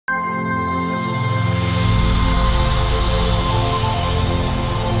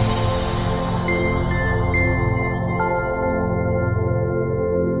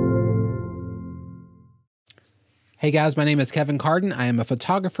Hey guys, my name is Kevin Carden. I am a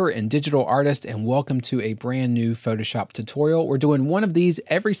photographer and digital artist, and welcome to a brand new Photoshop tutorial. We're doing one of these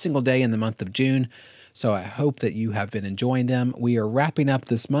every single day in the month of June, so I hope that you have been enjoying them. We are wrapping up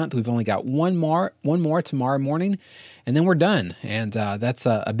this month. We've only got one more tomorrow morning, and then we're done. And that's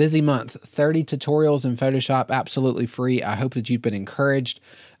a busy month. 30 tutorials in Photoshop, absolutely free. I hope that you've been encouraged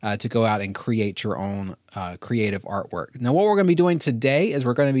to go out and create your own creative artwork. Now, what we're going to be doing today is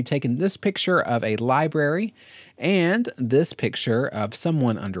we're going to be taking this picture of a library and this picture of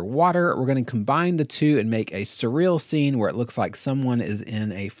someone underwater. We're going to combine the two and make a surreal scene where it looks like someone is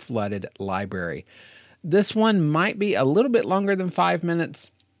in a flooded library. This one might be a little bit longer than 5 minutes.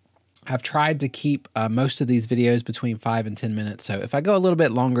 I've tried to keep most of these videos between 5 and 10 minutes. So if I go a little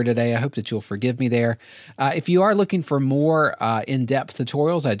bit longer today, I hope that you'll forgive me there. If you are looking for more in-depth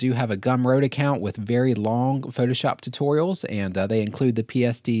tutorials, I do have a Gumroad account with very long Photoshop tutorials, and they include the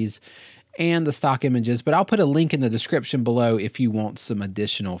PSDs and the stock images, but I'll put a link in the description below if you want some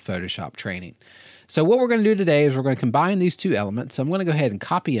additional Photoshop training. So what we're going to do today is we're going to combine these two elements. So I'm going to go ahead and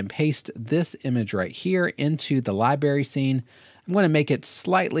copy and paste this image right here into the library scene. I'm going to make it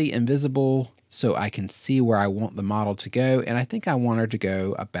slightly invisible so I can see where I want the model to go. And I think I want her to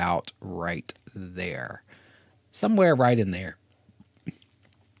go about right there, somewhere right in there.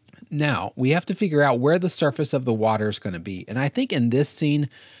 Now, we have to figure out where the surface of the water is going to be. And I think in this scene,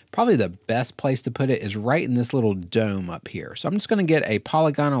 probably the best place to put it is right in this little dome up here. So I'm just going to get a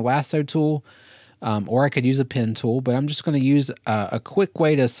polygonal lasso tool, or I could use a pen tool, but I'm just going to use a quick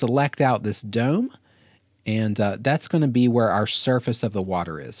way to select out this dome. And that's going to be where our surface of the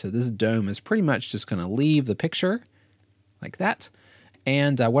water is. So this dome is pretty much just going to leave the picture like that.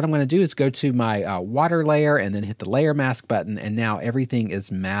 And what I'm going to do is go to my water layer and then hit the layer mask button. And now everything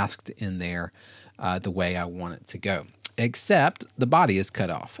is masked in there the way I want it to go, except the body is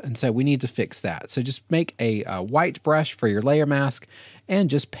cut off. And so we need to fix that. So just make a white brush for your layer mask and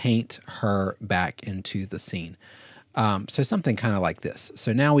just paint her back into the scene. So something kind of like this.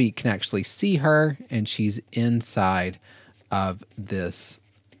 So now we can actually see her and she's inside of this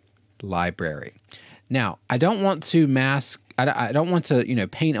library. Now, I don't want to mask, I don't want to,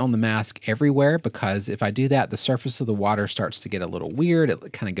 paint on the mask everywhere, because if I do that, the surface of the water starts to get a little weird.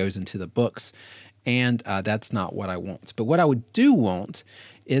 It kind of goes into the books, and that's not what I want. But what I do want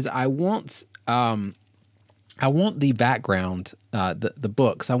is I want the background, the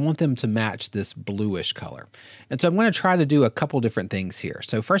books, I want them to match this bluish color. And so I'm going to try to do a couple different things here.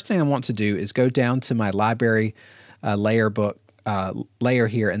 So first thing I want to do is go down to my library layer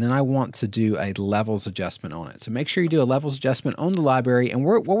here, and then I want to do a levels adjustment on it. So make sure you do a levels adjustment on the library, and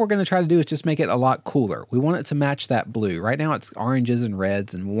what we're going to try to do is just make it a lot cooler. We want it to match that blue. Right now it's oranges and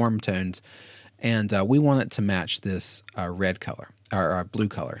reds and warm tones, and we want it to match this red color, or blue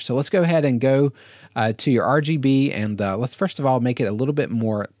color. So let's go ahead and go to your RGB, and let's first of all make it a little bit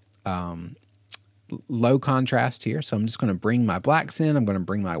more low contrast here. So I'm just going to bring my blacks in, I'm going to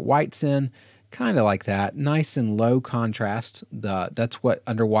bring my whites in, kind of like that, nice and low contrast. That's what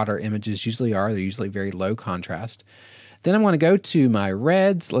underwater images usually are. They're usually very low contrast. Then I'm going to go to my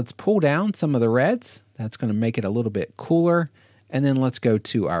reds. Let's pull down some of the reds. That's going to make it a little bit cooler. And then let's go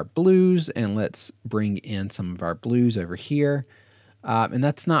to our blues, and let's bring in some of our blues over here. And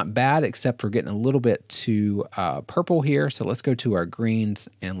that's not bad, except we're getting a little bit too purple here. So let's go to our greens,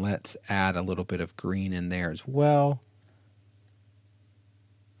 and let's add a little bit of green in there as well.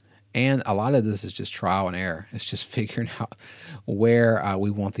 And a lot of this is just trial and error. It's just figuring out where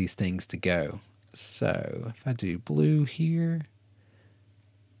we want these things to go. So if I do blue here.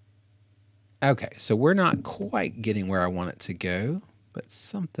 Okay, so we're not quite getting where I want it to go, but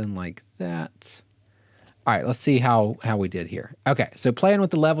something like that. All right, let's see how we did here. Okay, so playing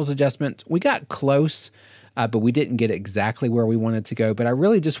with the levels adjustment, we got close, but we didn't get exactly where we wanted to go. But I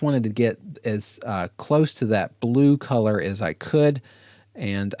really just wanted to get as close to that blue color as I could.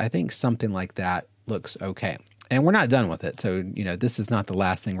 And I think something like that looks okay. And we're not done with it. So, this is not the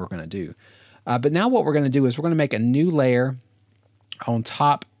last thing we're going to do. But now what we're going to do is we're going to make a new layer on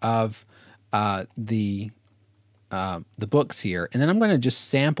top of the books here. And then I'm going to just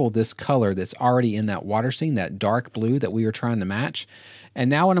sample this color that's already in that water scene, that dark blue that we were trying to match. And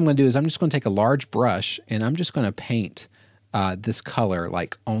now what I'm going to do is I'm just going to take a large brush, and I'm just going to paint this color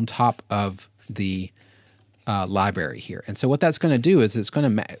like on top of the library here. And so what that's going to do is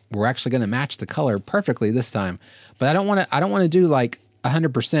we're actually going to match the color perfectly this time. But I don't want to do like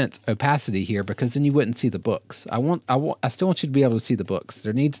 100% opacity here, because then you wouldn't see the books. I still want you to be able to see the books.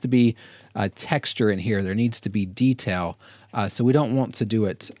 There needs to be texture in here. There needs to be detail. So we don't want to do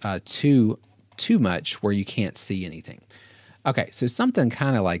it too much where you can't see anything. Okay, so something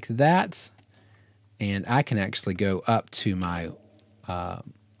kind of like that. And I can actually go up to my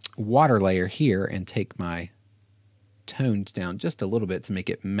water layer here and take my tones down just a little bit to make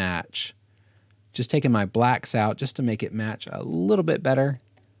it match. Just taking my blacks out just to make it match a little bit better.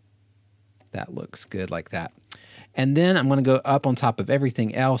 That looks good like that. And then I'm going to go up on top of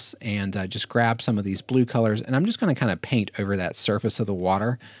everything else and just grab some of these blue colors, and I'm just going to kind of paint over that surface of the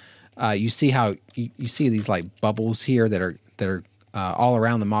water. You see how you see these like bubbles here that are all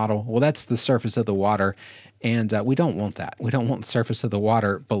around the model. Well, that's the surface of the water, and we don't want that. We don't want the surface of the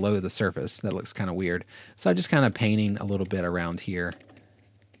water below the surface. That looks kind of weird. So I'm just kind of painting a little bit around here,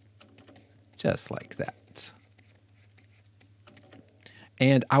 just like that.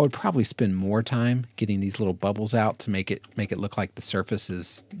 And I would probably spend more time getting these little bubbles out to make it look like the surface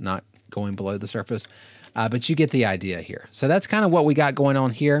is not going below the surface. But you get the idea here. So that's kind of what we got going on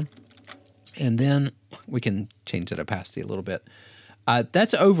here. And then we can change the opacity a little bit.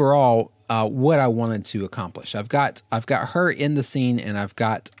 That's overall what I wanted to accomplish. I've got her in the scene, and I've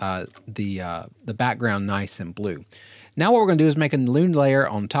got the background nice and blue. Now what we're going to do is make a new layer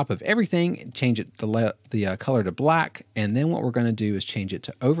on top of everything, change it the color to black, and then what we're going to do is change it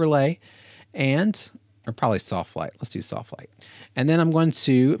to overlay, or probably soft light. Let's do soft light. And then I'm going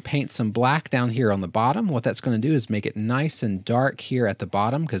to paint some black down here on the bottom. What that's going to do is make it nice and dark here at the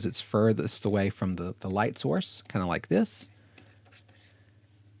bottom because it's furthest away from the light source, kind of like this.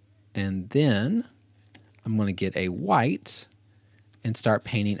 And then I'm going to get a white and start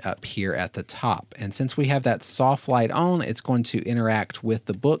painting up here at the top. And since we have that soft light on, it's going to interact with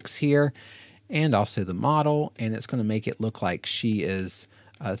the books here and also the model, and it's going to make it look like she is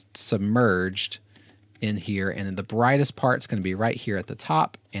submerged in here. And then the brightest part's going to be right here at the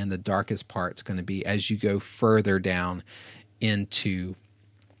top, and the darkest part's going to be as you go further down into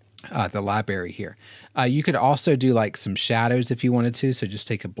the library here. You could also do like some shadows if you wanted to, so just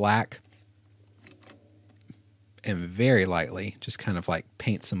take a black and very lightly just kind of like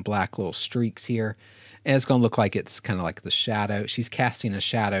paint some black little streaks here, and it's going to look like it's kind of like the shadow. She's casting a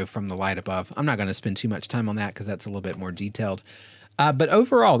shadow from the light above. I'm not going to spend too much time on that because that's a little bit more detailed. But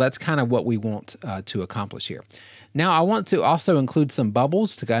overall, that's kind of what we want to accomplish here. Now, I want to also include some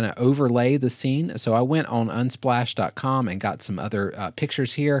bubbles to kind of overlay the scene. So I went on unsplash.com and got some other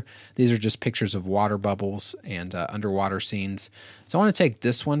pictures here. These are just pictures of water bubbles and underwater scenes. So I want to take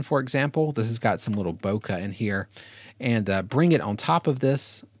this one, for example. This has got some little bokeh in here, and bring it on top of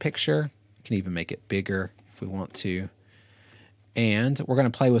this picture. You can even make it bigger if we want to. And we're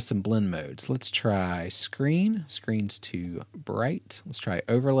going to play with some blend modes. Let's try screen. Screen's too bright. Let's try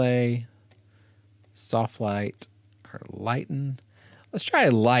overlay, soft light, or lighten. Let's try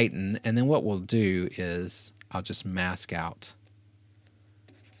lighten, and then what we'll do is I'll just mask out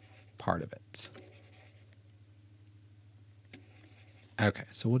part of it. Okay,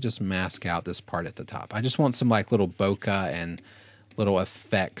 so we'll just mask out this part at the top. I just want some like little bokeh and little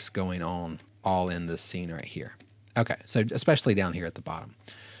effects going on all in this scene right here. Okay, so especially down here at the bottom.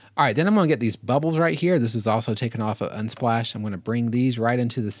 All right, then I'm going to get these bubbles right here. This is also taken off of Unsplash. I'm going to bring these right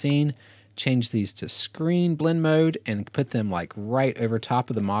into the scene, change these to screen blend mode, and put them like right over top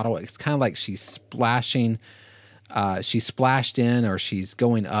of the model. It's kind of like she's splashing. She splashed in, or she's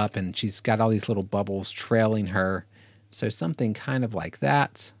going up, and she's got all these little bubbles trailing her. So something kind of like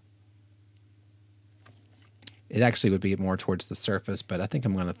that. It actually would be more towards the surface, but I think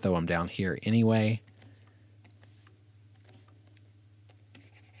I'm going to throw them down here anyway.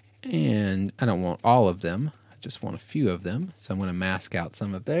 And I don't want all of them. I just want a few of them. So I'm going to mask out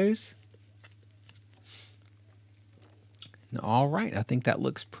some of those. All right, I think that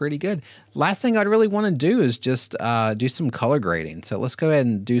looks pretty good. Last thing I'd really want to do is just do some color grading. So let's go ahead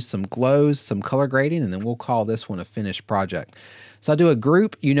and do some glows, some color grading, and then we'll call this one a finished project. So I'll do a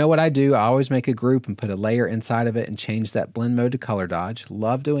group. You know what I do. I always make a group and put a layer inside of it and change that blend mode to color dodge.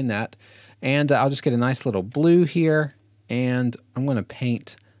 Love doing that. And I'll just get a nice little blue here, and I'm going to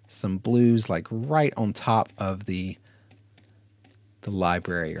paint some blues like right on top of the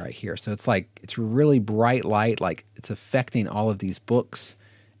library right here. So it's like, it's really bright light, like it's affecting all of these books,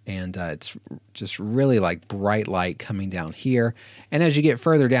 and it's just really like bright light coming down here. And as you get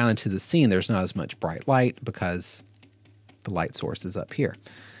further down into the scene, there's not as much bright light because the light source is up here.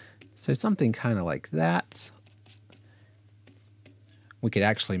 So something kind of like that. We could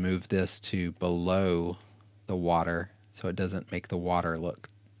actually move this to below the water so it doesn't make the water look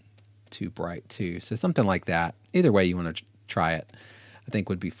too bright too. So something like that. Either way you want to try it, I think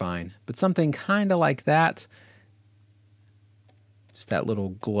would be fine. But something kind of like that. Just that little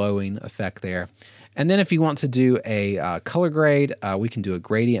glowing effect there. And then if you want to do a color grade, we can do a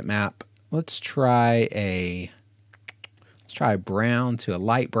gradient map. Let's try a brown to a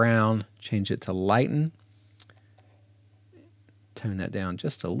light brown, change it to lighten. Tone that down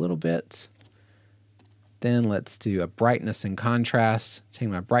just a little bit. Then let's do a brightness and contrast. Take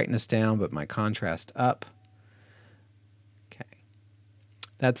my brightness down, but my contrast up. Okay.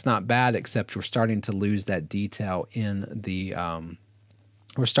 That's not bad, except we're starting to lose that detail in the,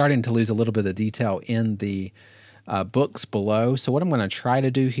 we're starting to lose a little bit of detail in the books below. So what I'm going to try to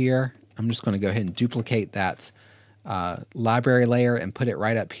do here, I'm just going to go ahead and duplicate that library layer and put it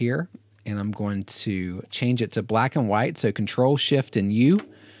right up here. And I'm going to change it to black and white. So Control Shift and U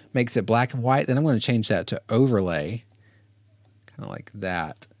makes it black and white. Then I'm going to change that to overlay, kind of like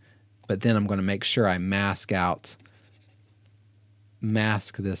that. But then I'm going to make sure I mask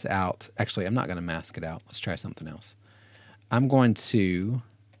this out. Actually, I'm not going to mask it out. Let's try something else. I'm going to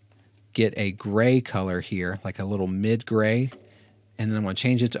get a gray color here, like a little mid gray. And then I'm going to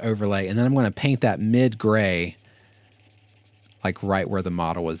change it to overlay. And then I'm going to paint that mid gray like right where the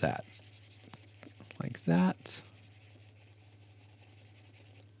model is at. Like that.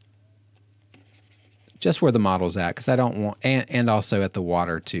 Just where the model's at, because I don't want, and also at the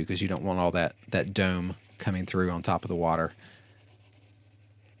water too, because you don't want all that dome coming through on top of the water.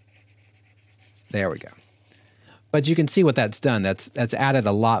 There we go. But you can see what that's done. That's added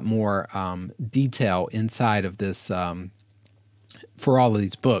a lot more detail inside of this for all of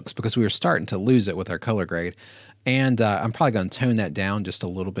these books, because we were starting to lose it with our color grade. And I'm probably going to tone that down just a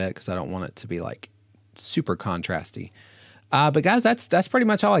little bit because I don't want it to be like super contrasty. But guys, that's pretty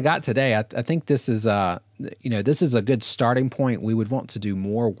much all I got today. I think this is this is a good starting point. We would want to do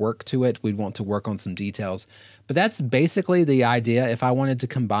more work to it. We'd want to work on some details. But that's basically the idea. If I wanted to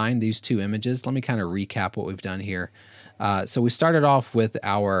combine these two images, let me kind of recap what we've done here. So we started off with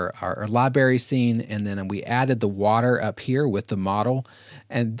our library scene, and then we added the water up here with the model.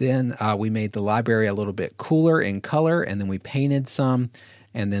 And then we made the library a little bit cooler in color, and then we painted some,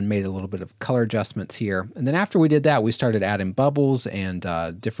 and then made a little bit of color adjustments here. And then after we did that, we started adding bubbles and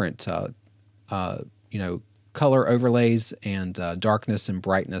different, color overlays and darkness and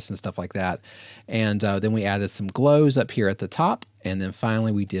brightness and stuff like that. And then we added some glows up here at the top. And then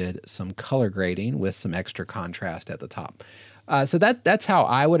finally we did some color grading with some extra contrast at the top. So that's how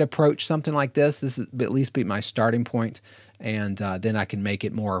I would approach something like this. This is at least be my starting point. And then I can make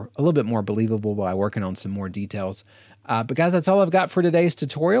it a little bit more believable by working on some more details. But guys, that's all I've got for today's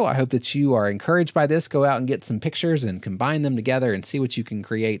tutorial. I hope that you are encouraged by this. Go out and get some pictures and combine them together and see what you can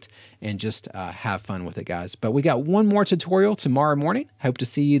create, and just have fun with it, guys. But we got one more tutorial tomorrow morning. Hope to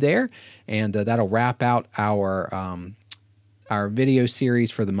see you there. And that'll wrap out our video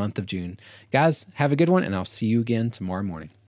series for the month of June. Guys, have a good one, and I'll see you again tomorrow morning.